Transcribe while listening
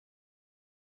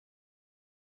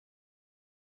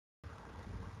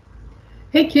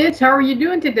Hey kids, how are you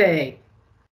doing today?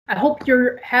 I hope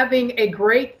you're having a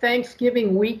great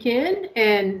Thanksgiving weekend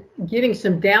and getting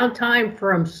some downtime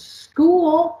from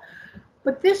school.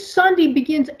 But this Sunday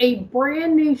begins a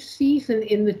brand new season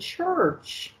in the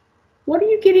church. What are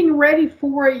you getting ready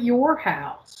for at your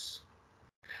house?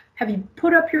 Have you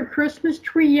put up your Christmas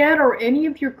tree yet or any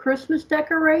of your Christmas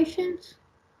decorations?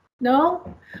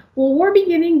 No? Well, we're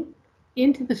beginning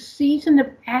into the season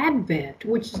of Advent,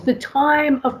 which is the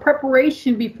time of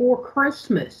preparation before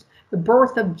Christmas, the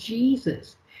birth of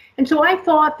Jesus. And so I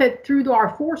thought that through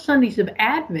our 4 Sundays of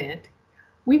Advent,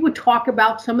 we would talk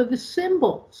about some of the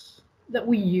symbols that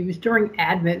we use during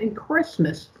Advent and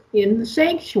Christmas in the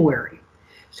sanctuary.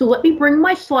 So let me bring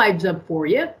my slides up for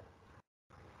you.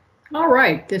 All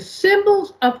right, the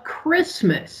symbols of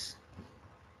Christmas.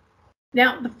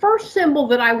 Now, the first symbol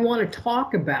that I want to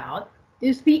talk about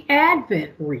is the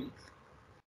Advent wreath.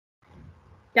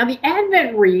 Now, the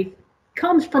Advent wreath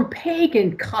comes from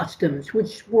pagan customs,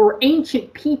 which were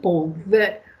ancient people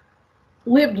that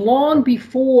lived long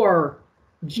before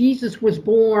Jesus was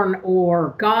born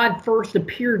or God first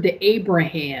appeared to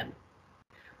Abraham.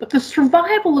 But the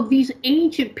survival of these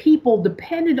ancient people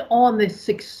depended on the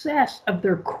success of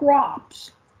their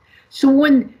crops. So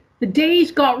when the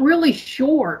days got really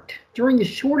short during the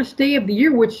shortest day of the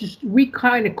year, which is we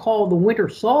kind of call the winter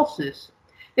solstice,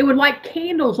 they would light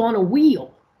candles on a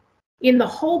wheel in the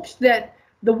hopes that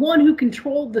the one who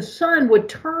controlled the sun would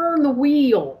turn the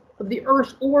wheel of the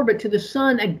Earth's orbit to the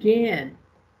sun again,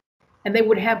 and they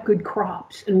would have good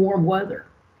crops and warm weather.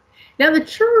 Now, the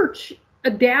church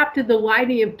adapted the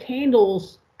lighting of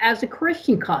candles as a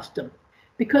Christian custom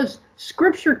because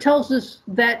Scripture tells us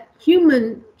that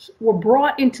humans were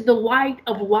brought into the light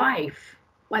of life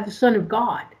by the Son of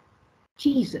God,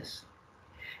 Jesus.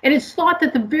 And it's thought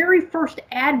that the very first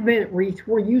Advent wreaths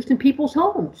were used in people's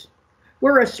homes,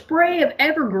 where a spray of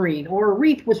evergreen or a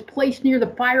wreath was placed near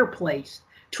the fireplace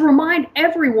to remind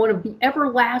everyone of the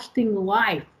everlasting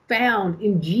life found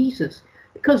in Jesus,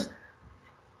 because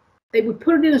they would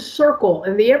put it in a circle,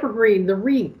 and the evergreen, the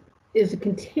wreath, is a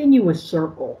continuous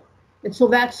circle. And so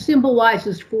that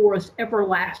symbolizes for us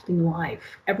everlasting life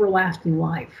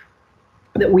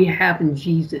that we have in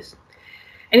Jesus.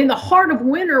 And in the heart of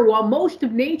winter, while most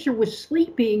of nature was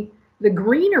sleeping, the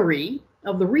greenery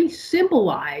of the wreath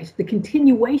symbolized the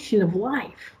continuation of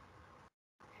life.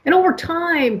 And over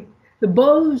time, the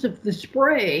bows of the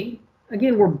spray,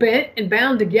 again, were bent and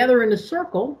bound together in a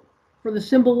circle for the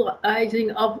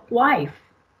symbolizing of life.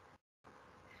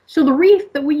 So the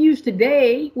wreath that we use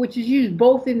today, which is used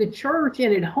both in the church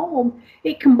and at home,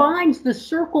 it combines the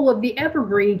circle of the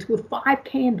evergreens with 5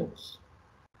 candles.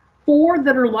 4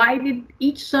 that are lighted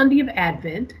each Sunday of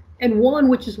Advent, and 1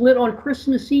 which is lit on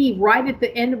Christmas Eve right at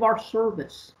the end of our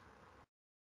service.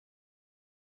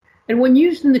 And when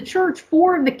used in the church,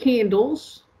 4 of the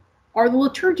candles are the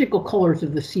liturgical colors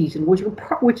of the season,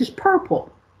 which is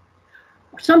purple.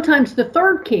 Sometimes the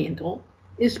 3rd candle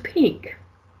is pink.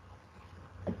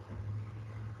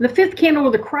 The 5th candle,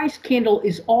 or the Christ candle,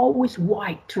 is always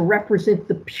white to represent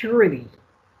the purity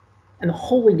and the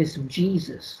holiness of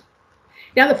Jesus.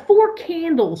 Now, the 4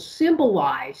 candles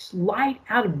symbolize light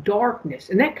out of darkness,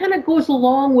 and that kind of goes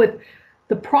along with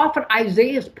the prophet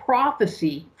Isaiah's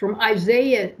prophecy from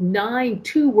Isaiah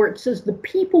 9:2, where it says, "The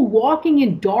people walking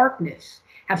in darkness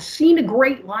have seen a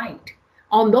great light.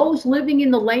 On those living in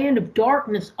the land of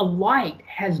darkness, a light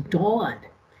has dawned."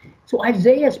 So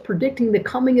Isaiah is predicting the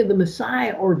coming of the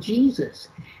Messiah, or Jesus,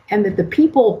 and that the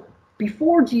people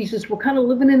before Jesus were kind of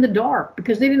living in the dark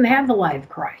because they didn't have the light of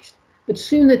Christ. But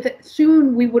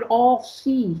soon we would all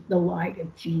see the light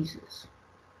of Jesus.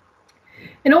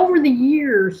 And over the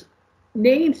years,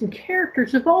 names and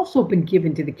characters have also been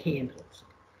given to the candles.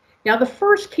 Now, the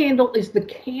first candle is the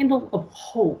candle of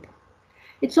hope.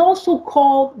 It's also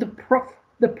called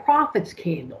the prophet's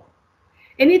candle.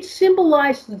 And it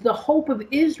symbolizes the hope of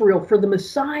Israel for the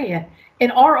Messiah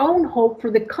and our own hope for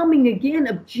the coming again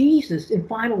of Jesus in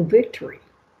final victory.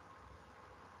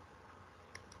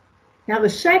 Now, the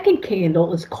second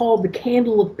candle is called the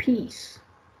candle of peace.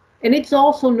 And it's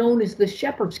also known as the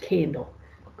shepherd's candle,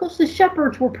 because the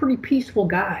shepherds were pretty peaceful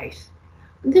guys.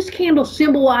 And this candle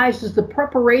symbolizes the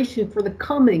preparation for the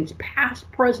comings,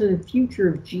 past, present, and future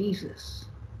of Jesus,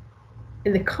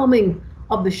 and the coming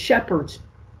of the shepherds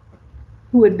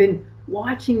who had been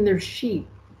watching their sheep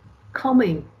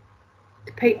coming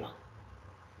to pay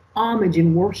homage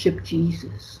and worship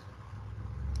Jesus.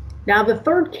 Now, the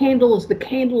 3rd candle is the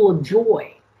candle of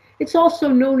joy. It's also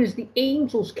known as the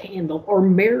angel's candle or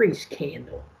Mary's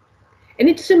candle. And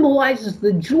it symbolizes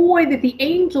the joy that the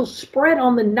angels spread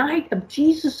on the night of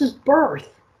Jesus' birth.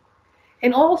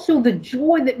 and also the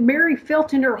joy that Mary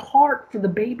felt in her heart for the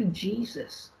baby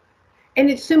Jesus. And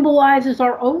it symbolizes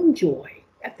our own joy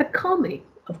at the coming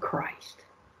of Christ.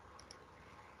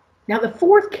 Now, the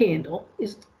fourth candle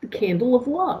is the candle of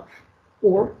love,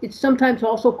 or it's sometimes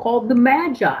also called the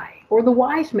Magi, or the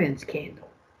wise men's candle.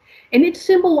 And it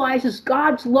symbolizes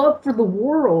God's love for the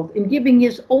world in giving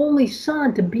his only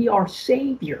son to be our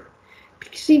Savior.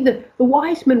 See, the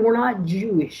wise men were not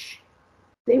Jewish.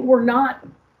 They were not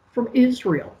from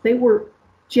Israel. They were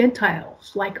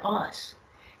Gentiles like us.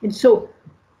 And so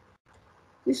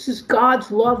this is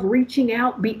God's love reaching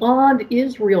out beyond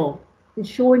Israel and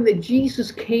showing that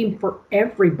Jesus came for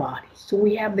everybody. So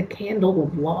we have the candle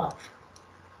of love.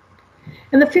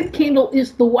 And the fifth candle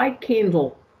is the white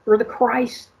candle, or the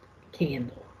Christ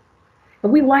candle.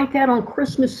 And we light that on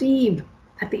Christmas Eve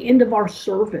at the end of our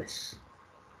service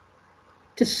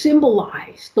to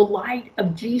symbolize the light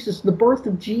of Jesus, the birth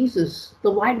of Jesus,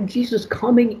 the light of Jesus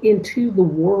coming into the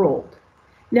world.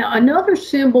 Now, another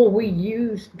symbol we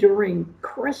use during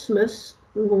Christmas,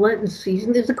 in the Lenten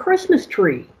season, is a Christmas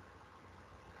tree.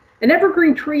 An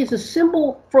evergreen tree is a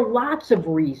symbol for lots of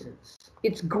reasons.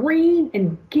 It's green,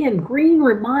 and again, green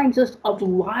reminds us of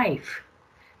life.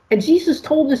 And Jesus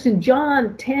told us in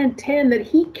John 10:10 that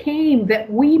he came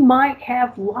that we might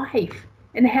have life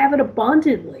and have it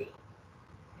abundantly.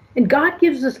 And God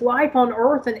gives us life on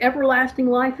earth and everlasting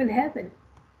life in heaven.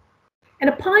 And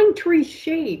a pine tree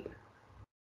shape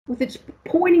with its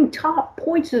pointing top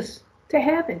points us to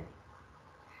heaven.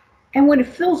 And when it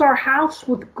fills our house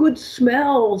with good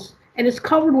smells and is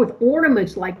covered with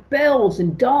ornaments like bells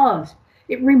and doves,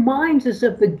 it reminds us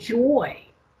of the joy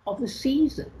of the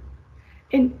season.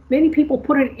 And many people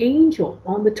put an angel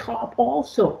on the top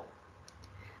also.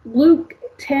 Luke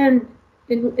 10,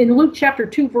 in Luke chapter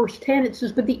 2, verse 10, it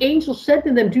says, "But the angel said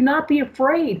to them, 'Do not be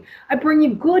afraid. I bring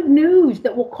you good news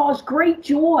that will cause great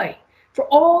joy for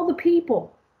all the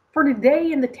people. For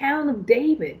today in the town of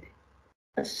David,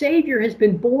 a Savior has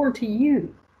been born to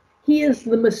you. He is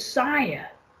the Messiah,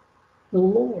 the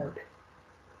Lord.'"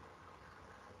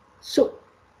 So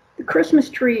the Christmas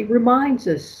tree reminds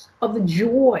us of the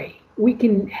joy we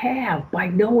can have by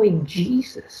knowing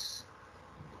Jesus.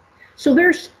 So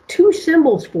there's two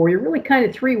symbols for you, really kind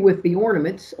of three with the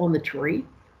ornaments on the tree.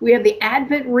 We have the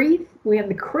Advent wreath, we have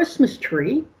the Christmas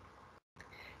tree.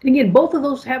 And again, both of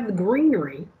those have the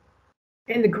greenery,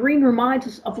 and the green reminds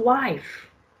us of life.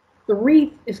 The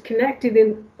wreath is connected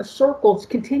in a circle, it's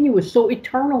continuous, so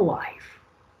eternal life.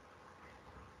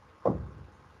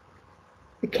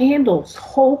 The candles,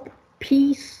 hope,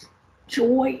 peace,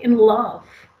 joy, and love.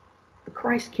 The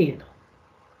Christ candle.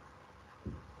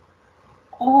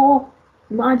 All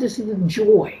reminds us of the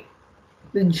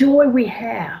joy we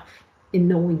have in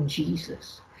knowing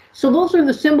Jesus. So those are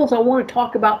the symbols I want to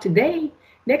talk about today.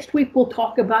 Next week we'll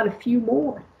talk about a few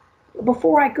more.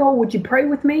 Before I go, would you pray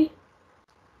with me?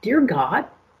 Dear God,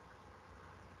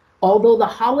 although the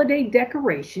holiday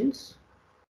decorations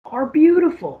are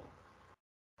beautiful,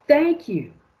 thank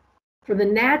you for the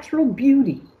natural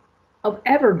beauty of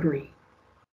evergreen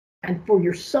and for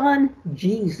your Son,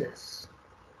 Jesus.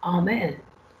 Amen.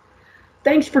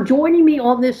 Thanks for joining me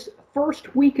on this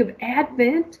first week of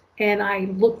Advent, and I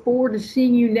look forward to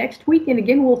seeing you next week. And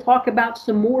again, we'll talk about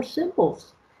some more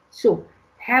symbols. So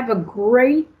have a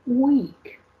great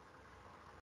week.